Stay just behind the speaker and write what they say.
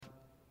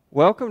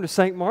Welcome to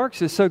St.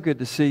 Mark's. It's so good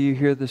to see you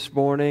here this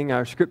morning.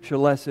 Our scripture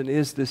lesson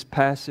is this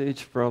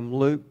passage from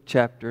Luke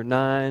chapter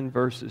 9,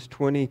 verses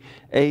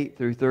 28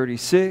 through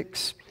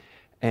 36.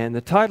 And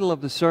the title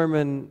of the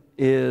sermon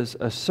is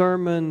A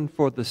Sermon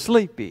for the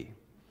Sleepy.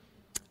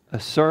 A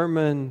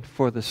Sermon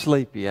for the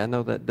Sleepy. I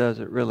know that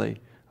doesn't really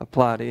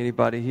apply to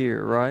anybody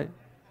here, right?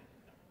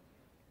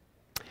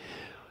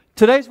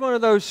 Today's one of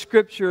those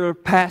scripture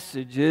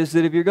passages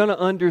that if you're going to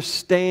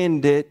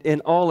understand it in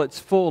all its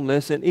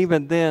fullness, and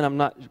even then I'm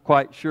not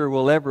quite sure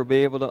we'll ever be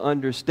able to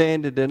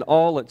understand it in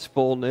all its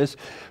fullness,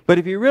 but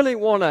if you really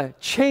want a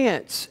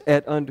chance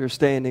at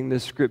understanding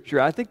this scripture,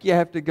 I think you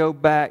have to go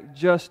back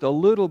just a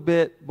little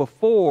bit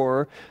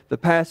before the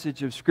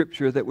passage of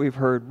scripture that we've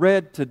heard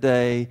read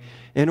today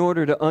in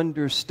order to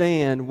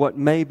understand what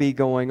may be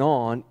going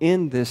on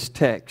in this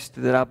text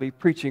that I'll be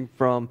preaching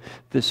from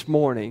this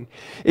morning.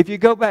 If you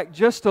go back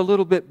just a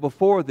little bit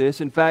before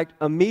this, in fact,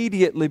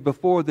 immediately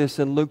before this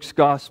in Luke's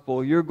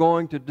Gospel, you're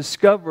going to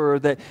discover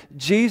that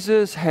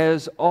Jesus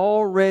has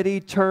already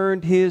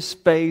turned his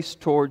face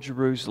toward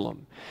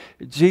Jerusalem.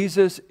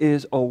 Jesus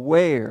is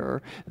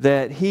aware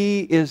that he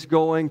is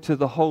going to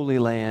the Holy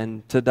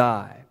Land to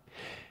die.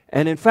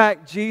 And in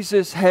fact,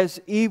 Jesus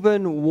has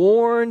even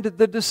warned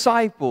the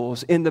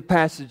disciples in the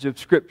passage of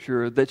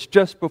Scripture that's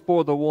just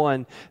before the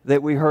one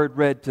that we heard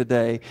read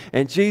today.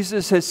 And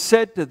Jesus has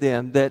said to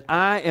them that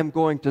I am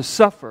going to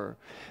suffer,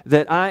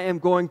 that I am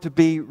going to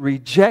be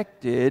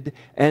rejected,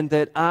 and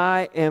that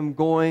I am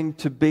going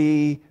to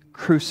be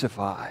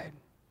crucified.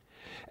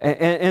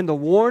 And the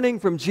warning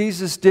from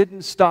Jesus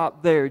didn't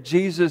stop there.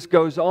 Jesus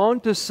goes on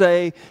to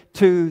say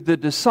to the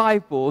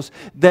disciples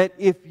that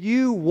if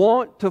you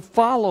want to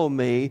follow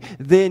me,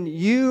 then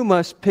you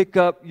must pick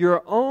up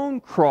your own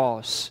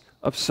cross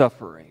of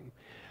suffering.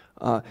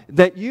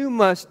 That you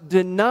must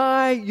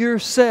deny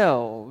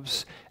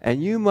yourselves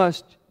and you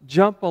must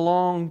jump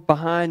along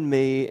behind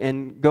me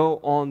and go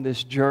on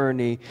this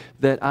journey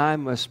that I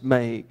must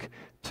make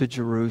to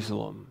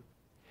Jerusalem.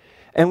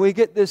 And we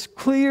get this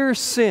clear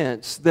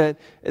sense that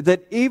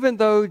even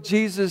though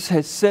Jesus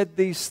has said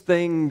these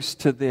things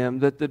to them,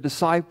 that the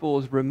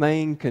disciples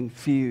remain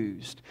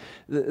confused.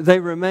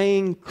 They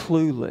remain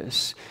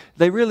clueless.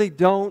 They really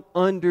don't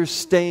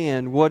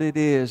understand what it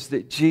is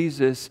that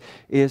Jesus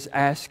is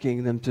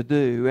asking them to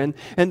do.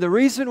 And the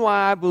reason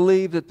why I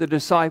believe that the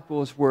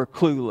disciples were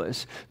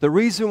clueless, the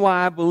reason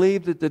why I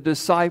believe that the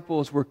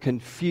disciples were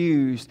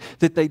confused,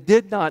 that they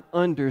did not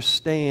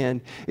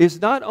understand,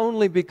 is not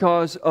only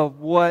because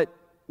of what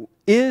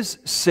is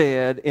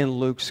said in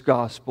Luke's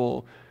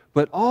Gospel,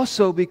 but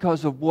also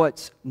because of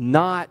what's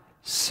not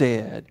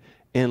said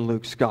in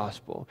Luke's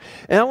Gospel.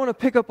 And I want to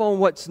pick up on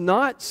what's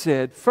not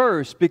said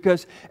first,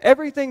 because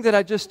everything that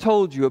I just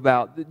told you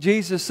about,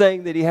 Jesus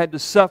saying that he had to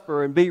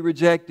suffer and be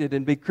rejected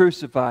and be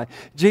crucified,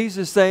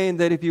 Jesus saying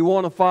that if you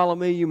want to follow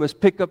me, you must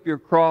pick up your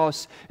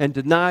cross and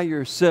deny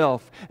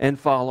yourself and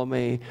follow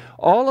me.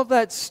 All of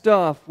that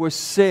stuff was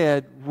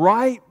said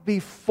right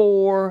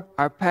before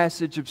our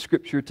passage of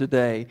Scripture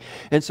today.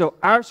 And so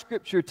our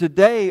Scripture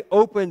today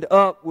opened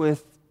up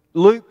with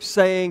Luke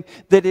saying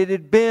that it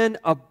had been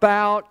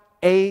about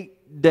 8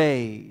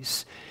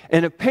 days.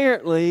 And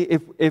apparently,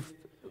 if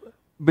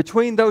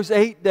between those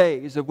 8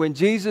 days of when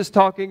Jesus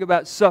talking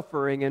about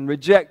suffering and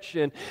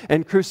rejection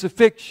and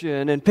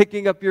crucifixion and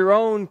picking up your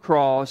own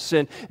cross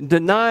and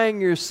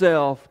denying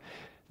yourself,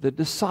 the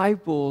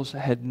disciples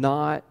had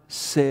not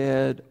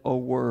said a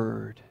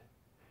word.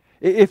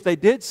 If they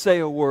did say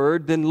a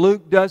word, then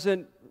Luke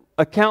doesn't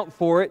account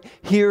for it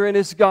here in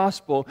his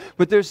gospel.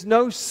 But there's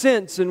no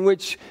sense in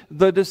which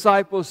the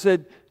disciples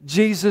said,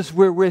 Jesus,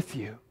 we're with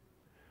you.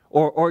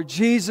 Or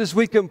Jesus,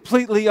 we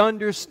completely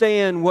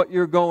understand what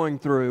you're going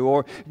through.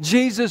 Or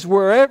Jesus,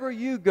 wherever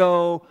you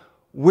go,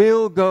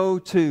 we'll go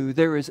too.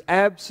 There is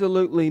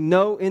absolutely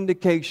no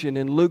indication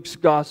in Luke's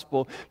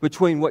gospel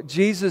between what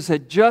Jesus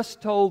had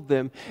just told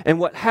them and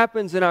what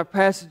happens in our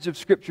passage of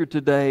Scripture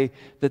today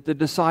that the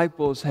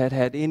disciples had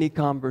had any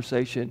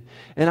conversation.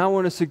 And I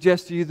want to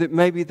suggest to you that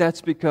maybe that's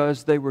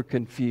because they were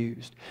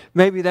confused.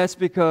 Maybe that's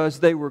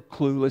because they were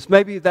clueless.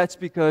 Maybe that's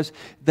because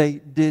they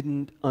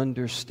didn't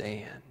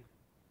understand.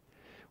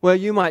 Well,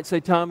 you might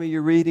say, Tommy,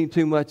 you're reading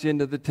too much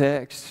into the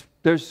text.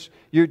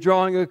 You're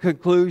drawing a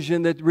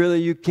conclusion that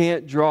really you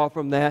can't draw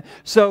from that.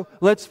 So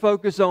let's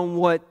focus on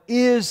what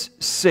is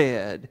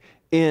said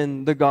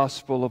in the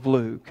Gospel of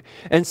Luke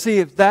and see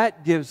if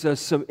that gives us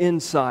some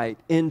insight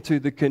into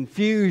the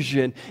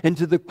confusion,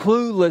 into the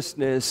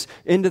cluelessness,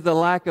 into the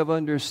lack of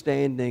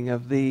understanding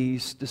of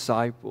these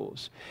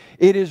disciples.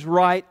 It is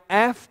right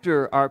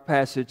after our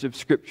passage of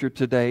Scripture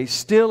today,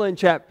 still in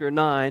chapter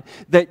 9,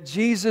 that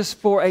Jesus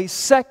for a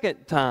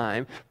second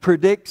time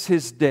predicts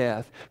his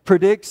death,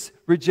 predicts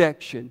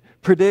rejection,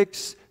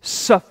 predicts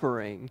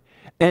suffering.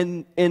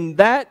 And in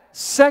that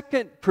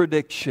second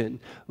prediction,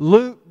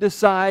 Luke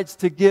decides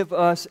to give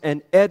us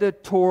an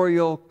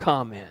editorial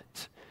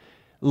comment.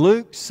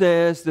 Luke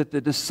says that the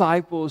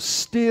disciples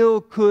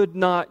still could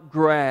not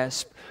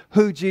grasp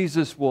who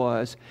Jesus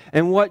was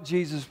and what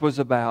Jesus was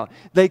about.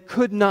 They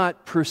could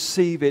not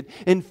perceive it.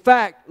 In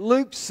fact,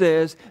 Luke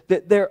says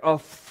that they're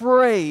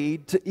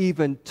afraid to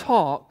even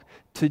talk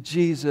to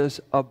Jesus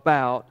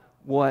about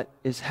what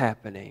is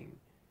happening.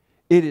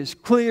 It is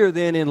clear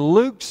then in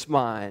Luke's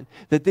mind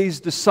that these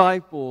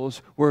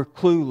disciples were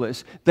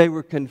clueless. They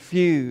were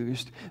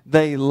confused.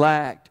 They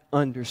lacked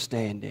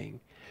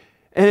understanding.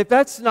 And if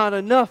that's not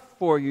enough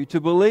for you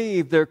to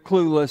believe their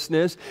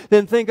cluelessness,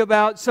 then think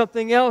about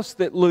something else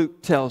that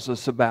Luke tells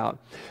us about.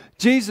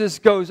 Jesus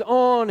goes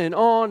on and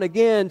on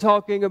again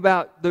talking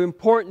about the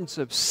importance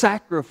of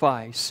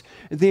sacrifice,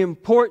 the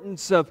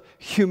importance of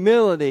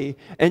humility.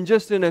 And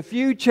just in a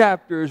few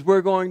chapters,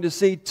 we're going to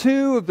see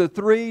two of the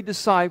three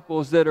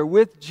disciples that are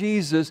with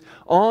Jesus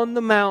on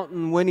the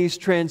mountain when He's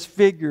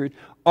transfigured,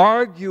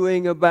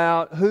 arguing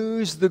about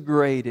who's the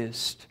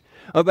greatest,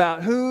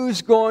 about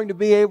who's going to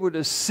be able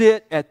to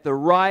sit at the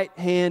right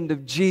hand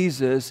of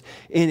Jesus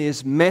in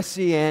His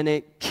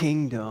messianic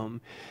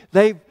kingdom.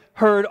 They've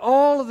heard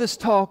all of this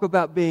talk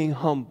about being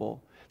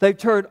humble. They've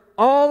heard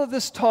all of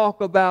this talk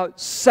about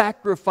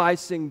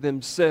sacrificing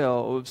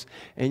themselves,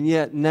 and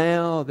yet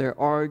now they're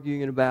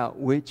arguing about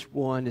which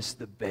one is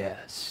the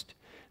best.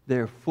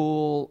 They're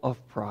full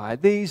of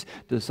pride. These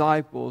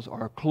disciples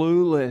are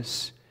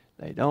clueless.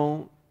 They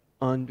don't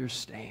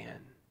understand.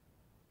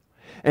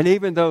 And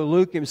even though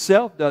Luke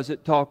himself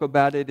doesn't talk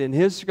about it in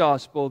his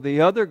gospel,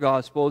 the other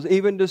gospels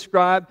even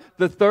describe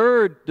the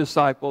third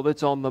disciple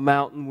that's on the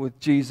mountain with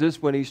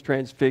Jesus when He's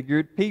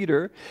transfigured,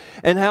 Peter,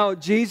 and how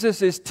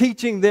Jesus is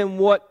teaching them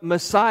what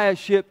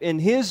Messiahship in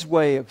His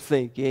way of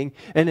thinking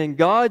and in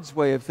God's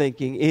way of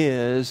thinking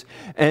is.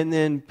 And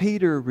then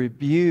Peter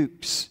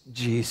rebukes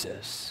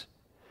Jesus.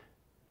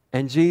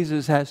 And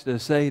Jesus has to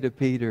say to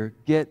Peter,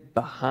 "Get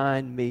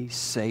behind me,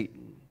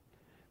 Satan,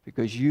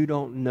 because you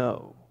don't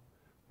know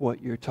what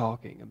you're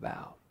talking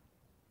about."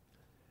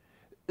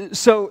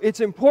 So it's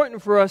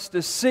important for us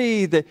to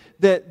see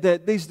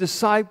that these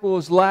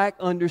disciples lack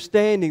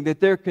understanding,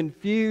 that they're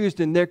confused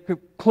and they're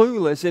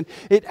clueless. And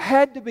it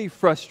had to be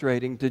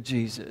frustrating to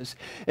Jesus.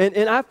 And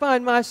I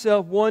find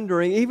myself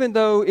wondering, even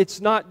though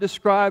it's not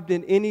described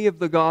in any of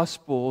the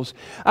Gospels,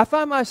 I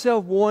find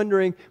myself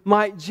wondering,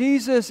 might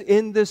Jesus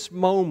in this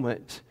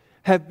moment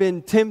have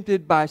been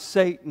tempted by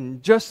Satan,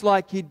 just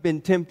like He'd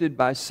been tempted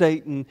by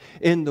Satan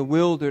in the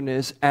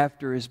wilderness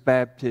after His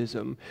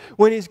baptism.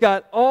 When He's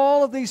got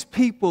all of these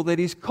people that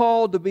He's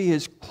called to be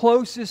His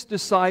closest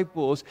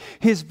disciples,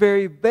 His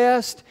very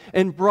best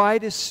and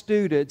brightest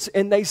students,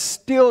 and they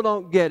still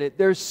don't get it.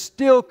 They're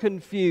still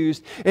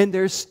confused, and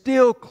they're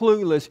still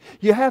clueless.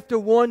 You have to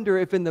wonder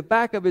if in the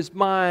back of His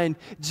mind,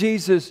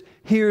 Jesus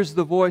hears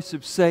the voice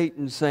of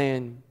Satan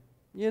saying,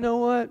 "You know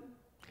what?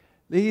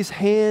 These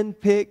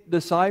hand-picked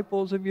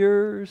disciples of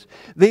yours,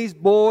 these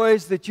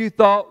boys that you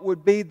thought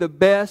would be the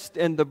best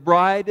and the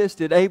brightest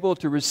and able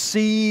to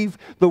receive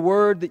the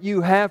word that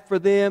you have for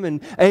them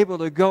and able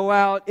to go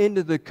out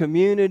into the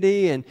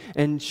community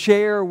and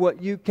share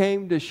what you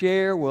came to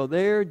share, well,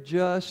 they're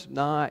just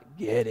not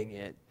getting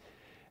it.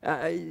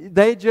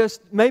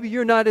 Maybe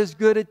you're not as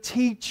good a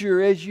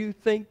teacher as you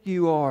think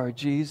you are,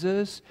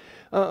 Jesus.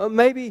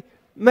 Maybe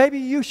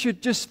you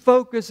should just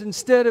focus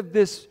instead of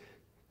this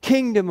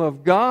kingdom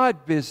of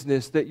God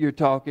business that you're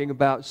talking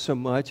about so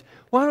much.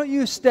 Why don't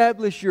you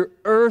establish your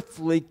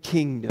earthly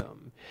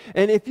kingdom?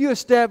 And if you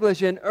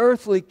establish an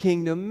earthly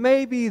kingdom,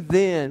 maybe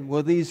then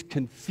will these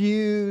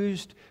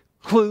confused,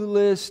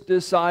 clueless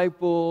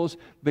disciples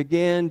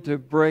begin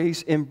to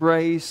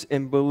embrace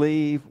and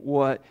believe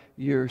what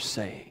you're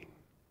saying."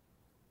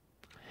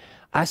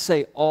 I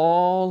say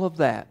all of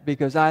that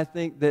because I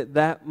think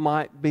that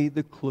might be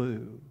the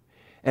clue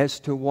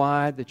as to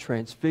why the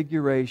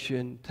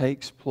transfiguration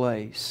takes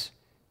place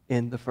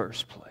in the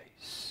first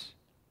place.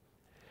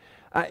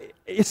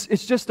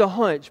 It's just a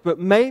hunch, but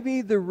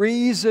maybe the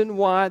reason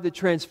why the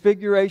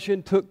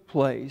transfiguration took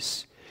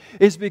place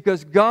is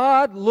because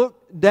God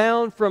looked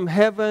down from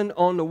heaven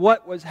on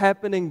what was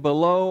happening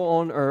below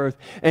on earth,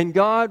 and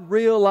God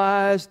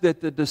realized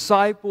that the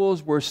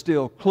disciples were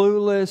still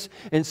clueless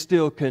and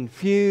still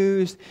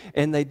confused,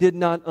 and they did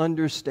not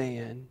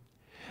understand.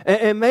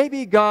 And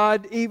maybe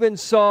God even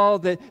saw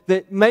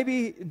that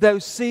maybe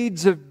those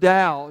seeds of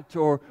doubt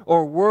or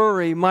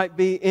worry might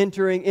be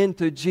entering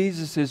into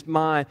Jesus'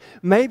 mind.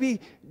 Maybe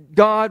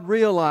God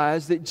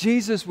realized that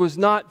Jesus was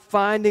not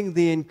finding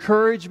the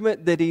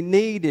encouragement that He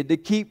needed to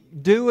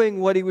keep doing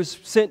what He was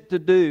sent to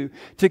do,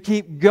 to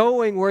keep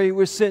going where He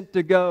was sent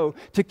to go,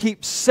 to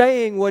keep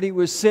saying what He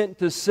was sent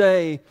to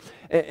say.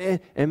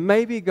 And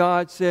maybe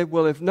God said,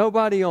 "Well, if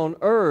nobody on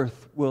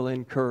earth will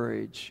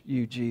encourage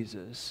you,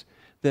 Jesus,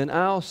 then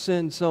I'll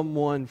send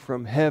someone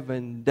from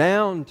heaven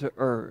down to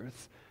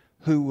earth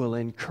who will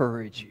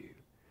encourage you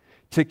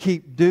to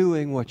keep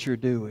doing what you're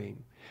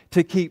doing,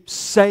 to keep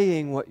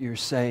saying what you're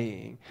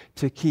saying,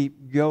 to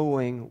keep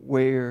going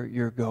where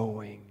you're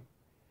going."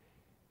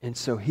 And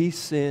so He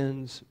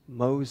sends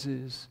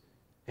Moses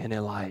and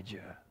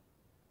Elijah.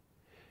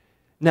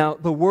 Now,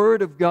 the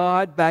Word of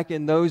God back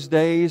in those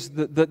days,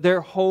 their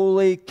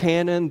holy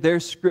canon, their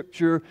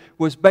scripture,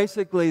 was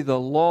basically the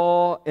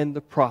law and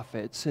the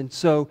prophets. And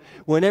so,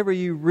 whenever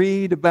you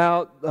read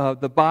about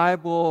the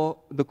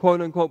Bible, the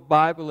quote-unquote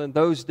Bible in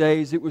those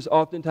days, it was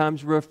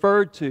oftentimes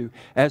referred to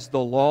as the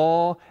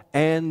law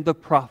and the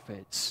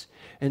prophets.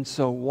 And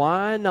so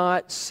why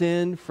not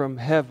send from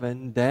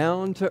heaven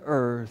down to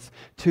earth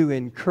to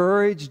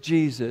encourage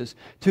Jesus,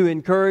 to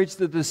encourage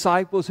the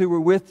disciples who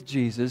were with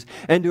Jesus,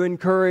 and to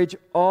encourage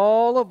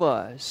all of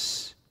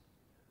us?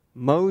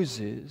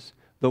 Moses,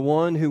 the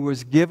one who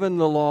was given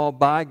the law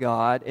by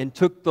God and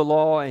took the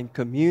law and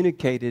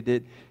communicated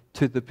it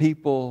to the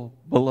people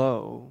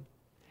below.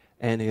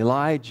 And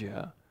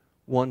Elijah,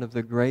 one of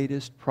the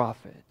greatest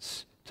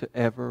prophets to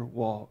ever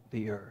walk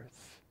the earth.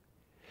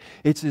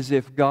 It's as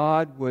if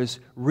God was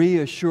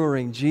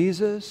reassuring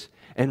Jesus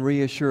and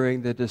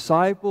reassuring the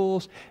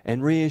disciples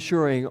and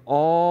reassuring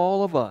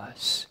all of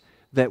us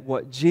that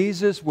what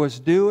Jesus was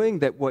doing,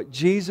 that what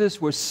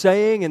Jesus was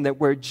saying, and that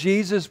where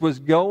Jesus was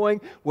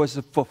going was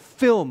a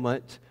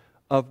fulfillment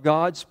of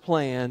God's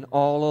plan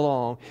all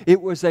along.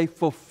 It was a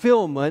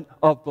fulfillment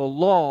of the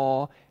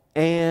law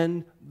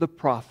and the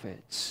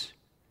prophets.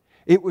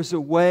 It was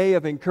a way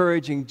of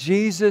encouraging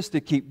Jesus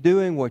to keep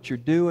doing what you're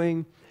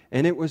doing.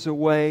 And it was a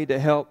way to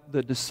help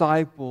the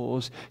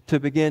disciples to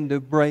begin to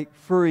break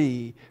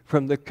free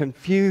from the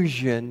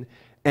confusion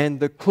and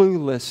the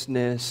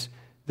cluelessness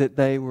that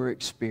they were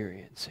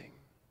experiencing.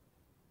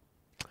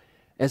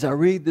 As I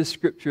read this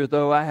scripture,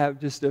 though, I have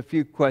just a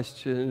few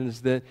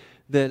questions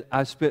that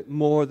I spent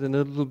more than a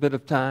little bit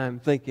of time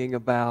thinking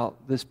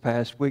about this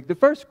past week. The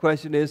first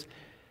question is,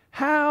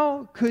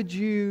 how could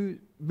you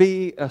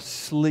be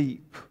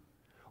asleep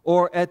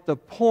or at the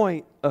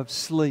point of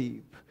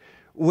sleep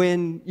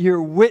when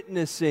you're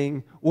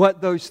witnessing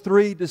what those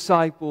three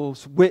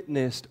disciples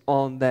witnessed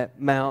on that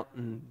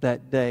mountain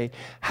that day?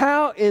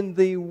 How in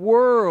the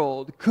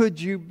world could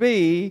you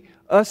be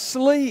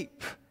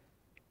asleep?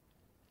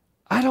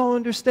 I don't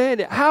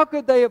understand it. How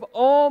could they have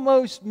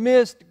almost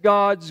missed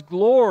God's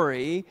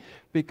glory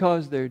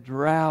because they're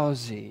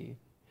drowsy?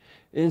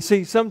 And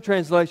see, some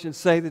translations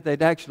say that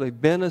they'd actually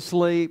been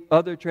asleep.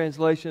 Other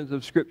translations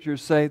of Scripture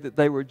say that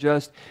they were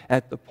just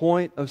at the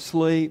point of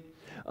sleep.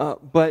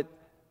 But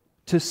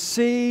to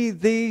see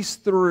these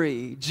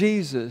three,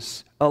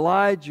 Jesus,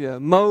 Elijah,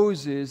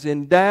 Moses,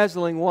 in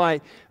dazzling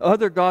white,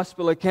 other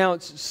gospel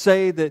accounts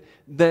say that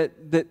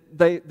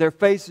their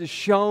faces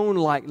shone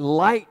like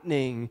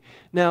lightning.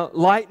 Now,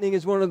 lightning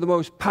is one of the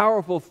most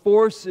powerful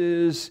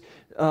forces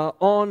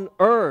on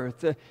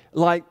earth.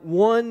 Like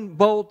one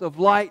bolt of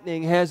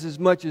lightning has as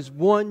much as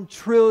 1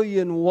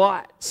 trillion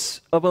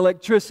watts of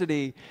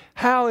electricity.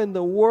 How in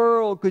the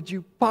world could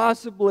you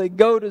possibly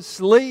go to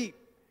sleep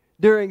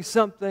during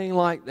something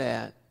like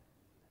that?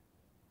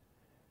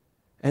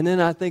 And then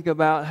I think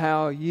about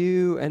how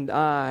you and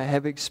I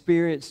have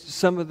experienced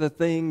some of the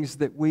things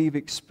that we've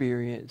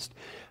experienced.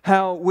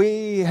 How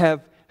we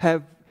have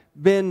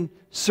been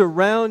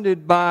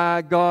surrounded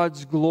by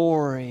God's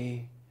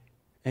glory,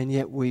 and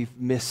yet we've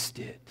missed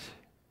it.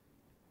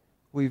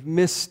 We've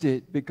missed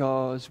it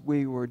because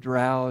we were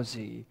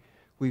drowsy.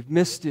 We've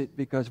missed it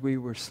because we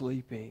were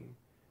sleeping.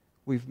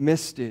 We've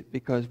missed it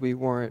because we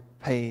weren't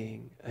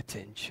paying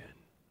attention.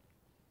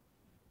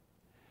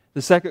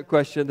 The second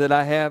question that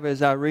I have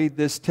as I read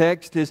this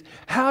text is,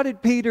 how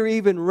did Peter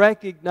even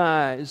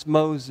recognize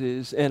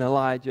Moses and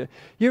Elijah?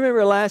 You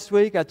remember last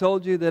week I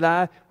told you that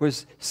I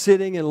was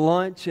sitting in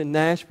lunch in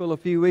Nashville a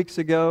few weeks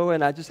ago,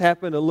 and I just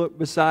happened to look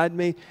beside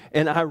me,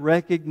 and I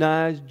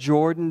recognized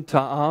Jordan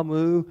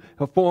Ta'amu,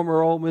 a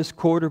former Ole Miss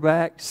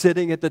quarterback,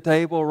 sitting at the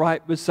table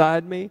right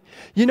beside me.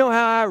 You know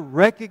how I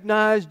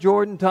recognized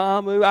Jordan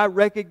Ta'amu? I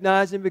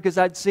recognized him because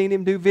I'd seen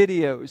him do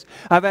videos.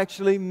 I've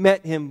actually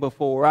met him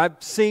before. I've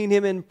seen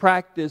him in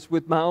practice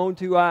with my own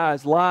two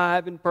eyes,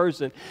 live in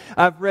person.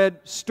 I've read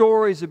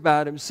stories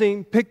about him,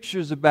 seen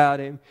pictures about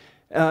him.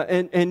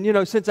 And you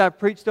know, since I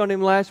preached on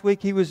him last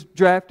week, he was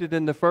drafted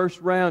in the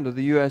first round of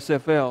the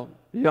USFL.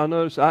 Y'all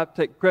notice I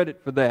take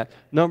credit for that.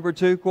 Number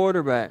 2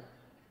 quarterback.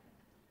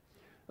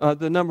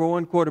 The number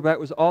 1 quarterback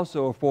was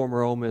also a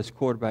former Ole Miss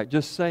quarterback.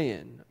 Just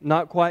saying.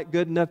 Not quite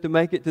good enough to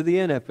make it to the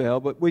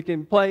NFL, but we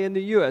can play in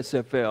the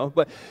USFL.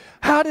 But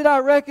how did I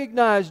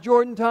recognize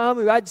Jordan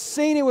Ta'amu? I'd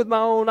seen him with my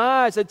own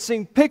eyes. I'd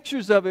seen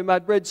pictures of him.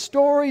 I'd read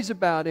stories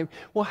about him.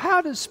 Well, how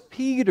does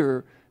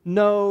Peter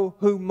know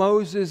who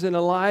Moses and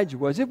Elijah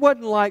was? It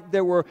wasn't like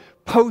there were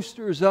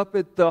posters up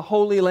at the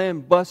Holy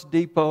Land bus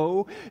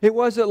depot. It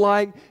wasn't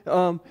like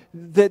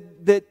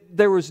that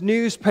there was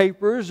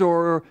newspapers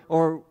or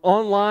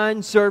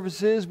online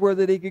services where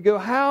that he could go.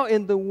 How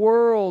in the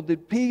world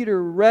did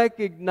Peter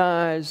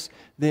recognize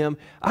them?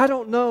 I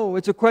don't know.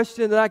 It's a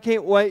question that I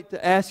can't wait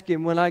to ask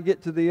him when I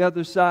get to the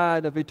other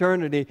side of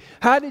eternity.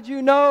 How did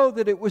you know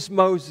that it was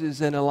Moses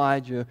and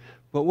Elijah?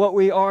 But what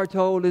we are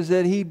told is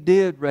that he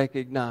did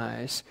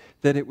recognize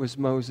that it was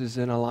Moses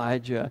and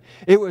Elijah.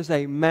 It was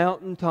a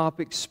mountaintop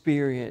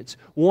experience.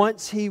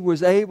 Once he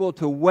was able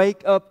to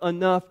wake up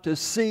enough to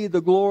see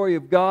the glory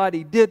of God,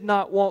 he did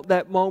not want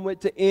that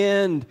moment to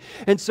end.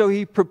 And so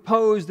he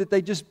proposed that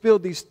they just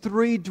build these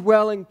 3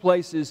 dwelling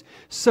places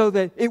so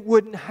that it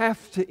wouldn't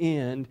have to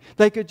end.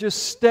 They could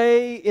just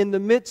stay in the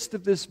midst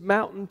of this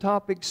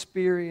mountaintop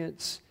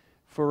experience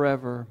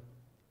forever.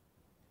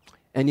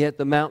 And yet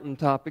the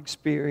mountaintop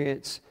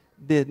experience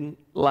didn't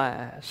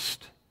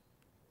last.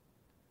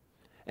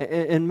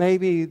 And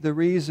maybe the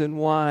reason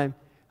why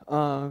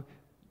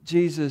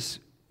Jesus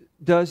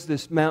does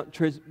this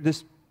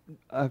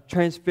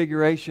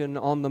transfiguration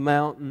on the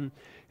mountain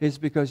is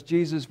because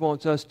Jesus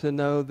wants us to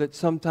know that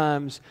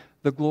sometimes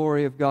the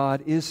glory of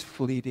God is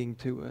fleeting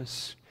to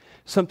us.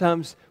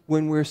 Sometimes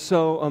when we're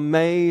so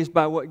amazed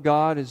by what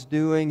God is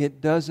doing,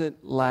 it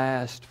doesn't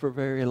last for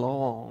very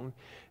long.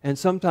 And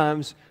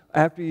sometimes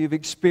after you've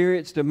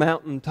experienced a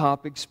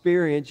mountaintop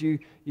experience, you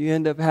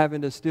end up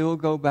having to still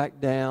go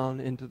back down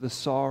into the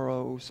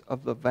sorrows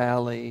of the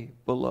valley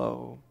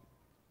below.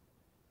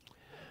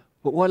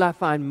 But what I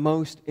find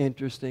most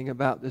interesting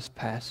about this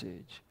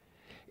passage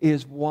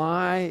is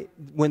why,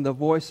 when the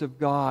voice of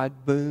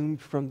God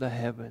boomed from the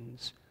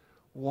heavens,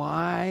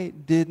 why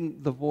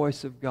didn't the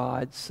voice of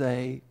God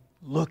say,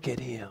 "Look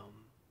at him"?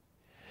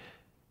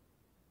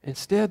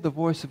 Instead, the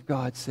voice of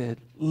God said,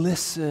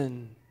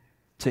 "Listen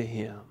to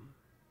him."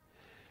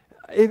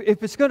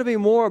 If it's going to be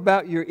more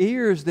about your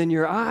ears than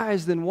your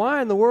eyes, then why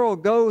in the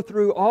world go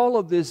through all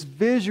of this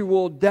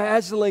visual,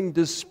 dazzling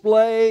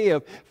display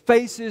of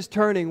faces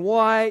turning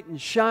white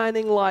and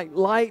shining like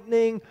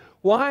lightning?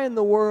 Why in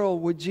the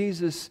world would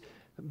Jesus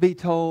be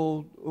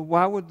told,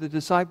 why would the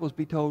disciples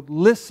be told,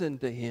 listen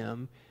to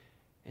him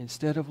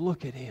instead of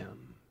look at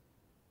him?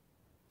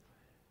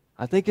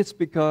 I think it's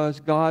because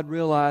God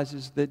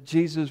realizes that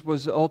Jesus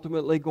was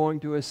ultimately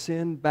going to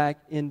ascend back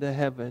into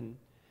heaven.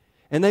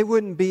 And they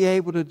wouldn't be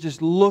able to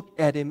just look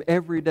at him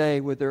every day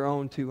with their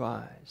own 2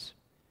 eyes.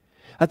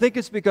 I think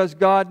it's because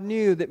God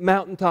knew that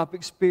mountaintop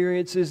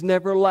experiences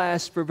never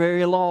last for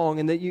very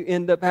long and that you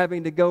end up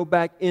having to go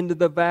back into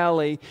the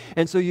valley.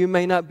 And so you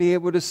may not be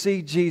able to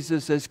see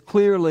Jesus as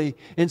clearly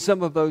in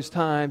some of those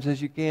times as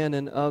you can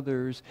in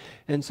others.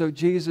 And so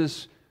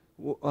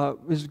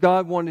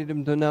God wanted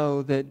him to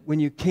know that when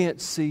you can't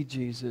see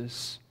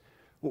Jesus,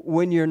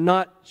 when you're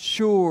not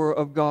sure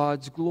of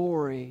God's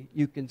glory,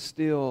 you can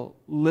still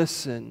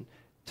listen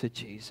to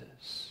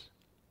Jesus.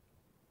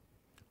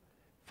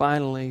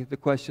 Finally, the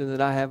question that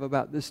I have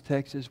about this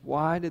text is,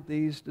 why did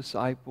these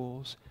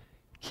disciples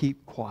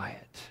keep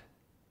quiet?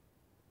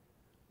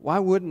 Why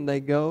wouldn't they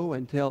go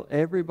and tell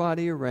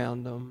everybody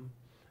around them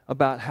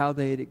about how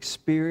they had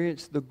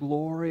experienced the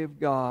glory of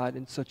God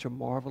in such a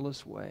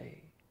marvelous way?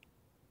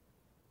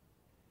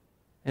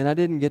 And I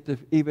didn't get to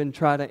even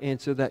try to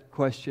answer that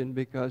question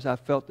because I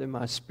felt in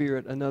my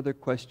spirit another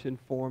question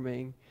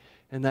forming.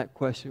 And that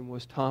question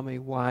was, Tommy,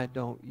 why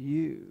don't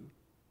you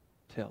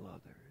tell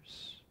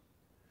others?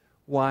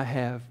 Why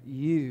have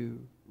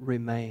you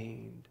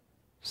remained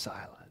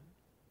silent?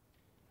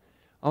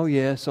 Oh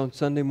yes, on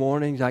Sunday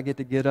mornings I get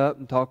to get up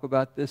and talk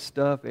about this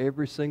stuff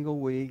every single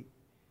week.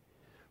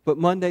 But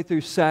Monday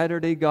through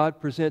Saturday, God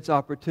presents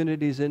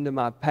opportunities into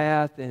my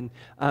path, and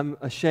I'm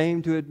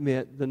ashamed to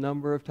admit the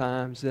number of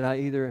times that I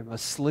either am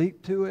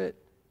asleep to it,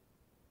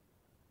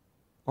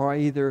 or I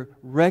either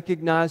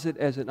recognize it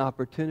as an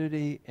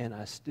opportunity and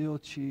I still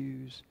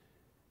choose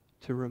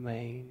to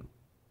remain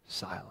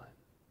silent.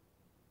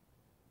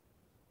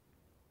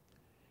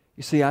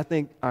 You see, I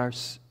think our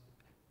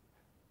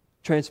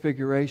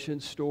transfiguration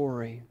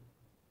story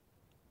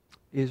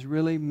is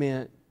really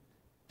meant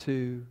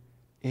to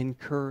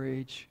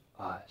encourage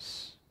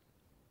us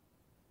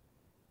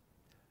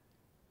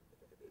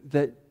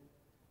that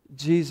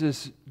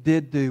Jesus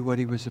did do what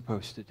he was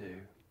supposed to do.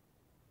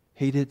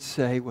 He did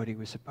say what he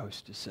was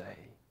supposed to say.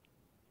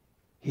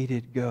 He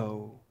did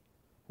go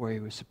where he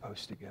was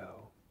supposed to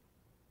go.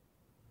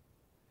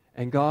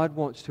 And God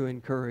wants to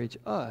encourage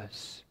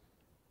us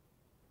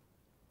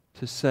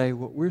to say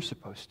what we're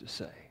supposed to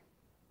say,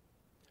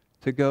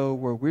 to go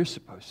where we're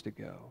supposed to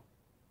go,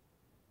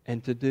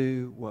 and to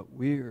do what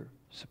we're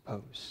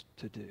supposed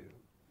to do.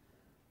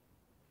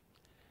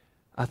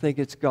 I think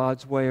it's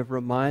God's way of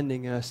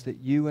reminding us that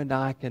you and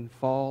I can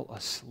fall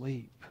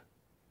asleep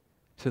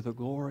to the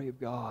glory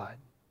of God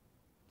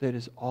that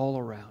is all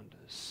around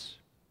us.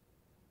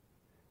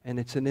 And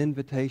it's an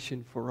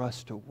invitation for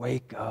us to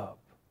wake up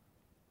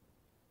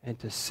and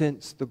to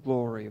sense the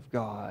glory of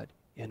God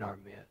in our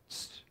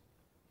midst.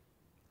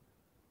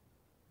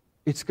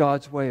 It's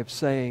God's way of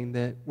saying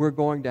that we're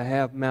going to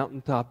have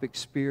mountaintop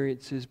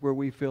experiences where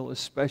we feel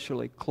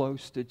especially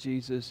close to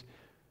Jesus,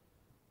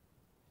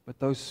 but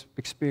those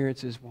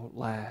experiences won't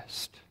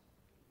last.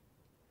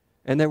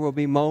 And there will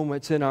be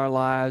moments in our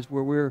lives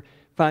where we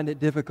find it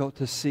difficult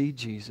to see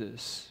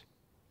Jesus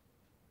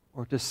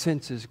or to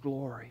sense his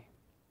glory.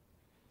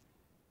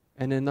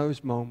 And in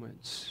those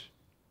moments,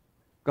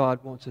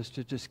 God wants us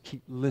to just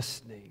keep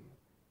listening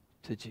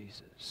to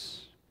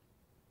Jesus,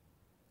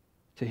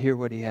 to hear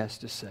what He has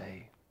to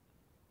say.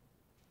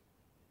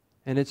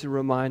 And it's a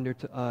reminder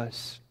to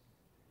us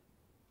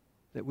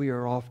that we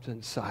are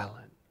often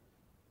silent.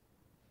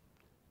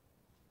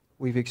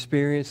 We've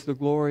experienced the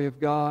glory of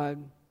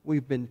God.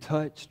 We've been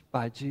touched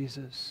by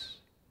Jesus.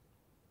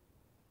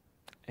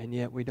 And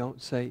yet we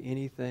don't say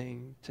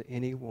anything to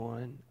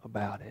anyone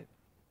about it.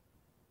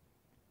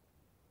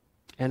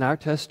 And our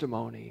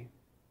testimony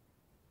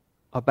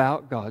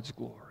about God's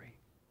glory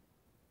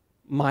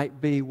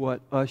might be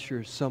what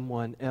ushers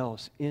someone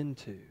else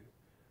into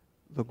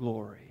the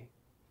glory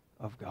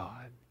of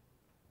God.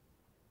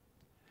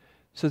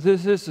 So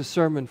this is a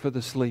sermon for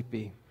the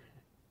sleepy.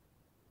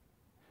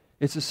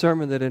 It's a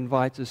sermon that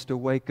invites us to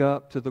wake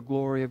up to the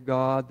glory of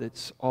God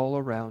that's all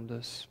around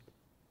us.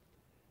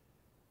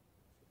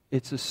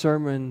 It's a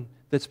sermon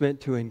that's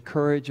meant to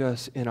encourage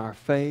us in our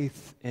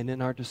faith and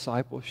in our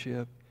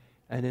discipleship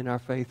and in our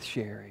faith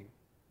sharing.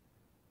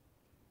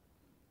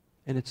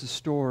 And it's a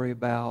story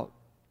about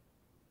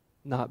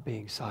not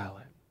being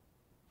silent,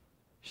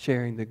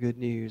 sharing the good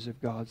news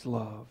of God's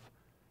love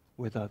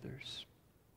with others.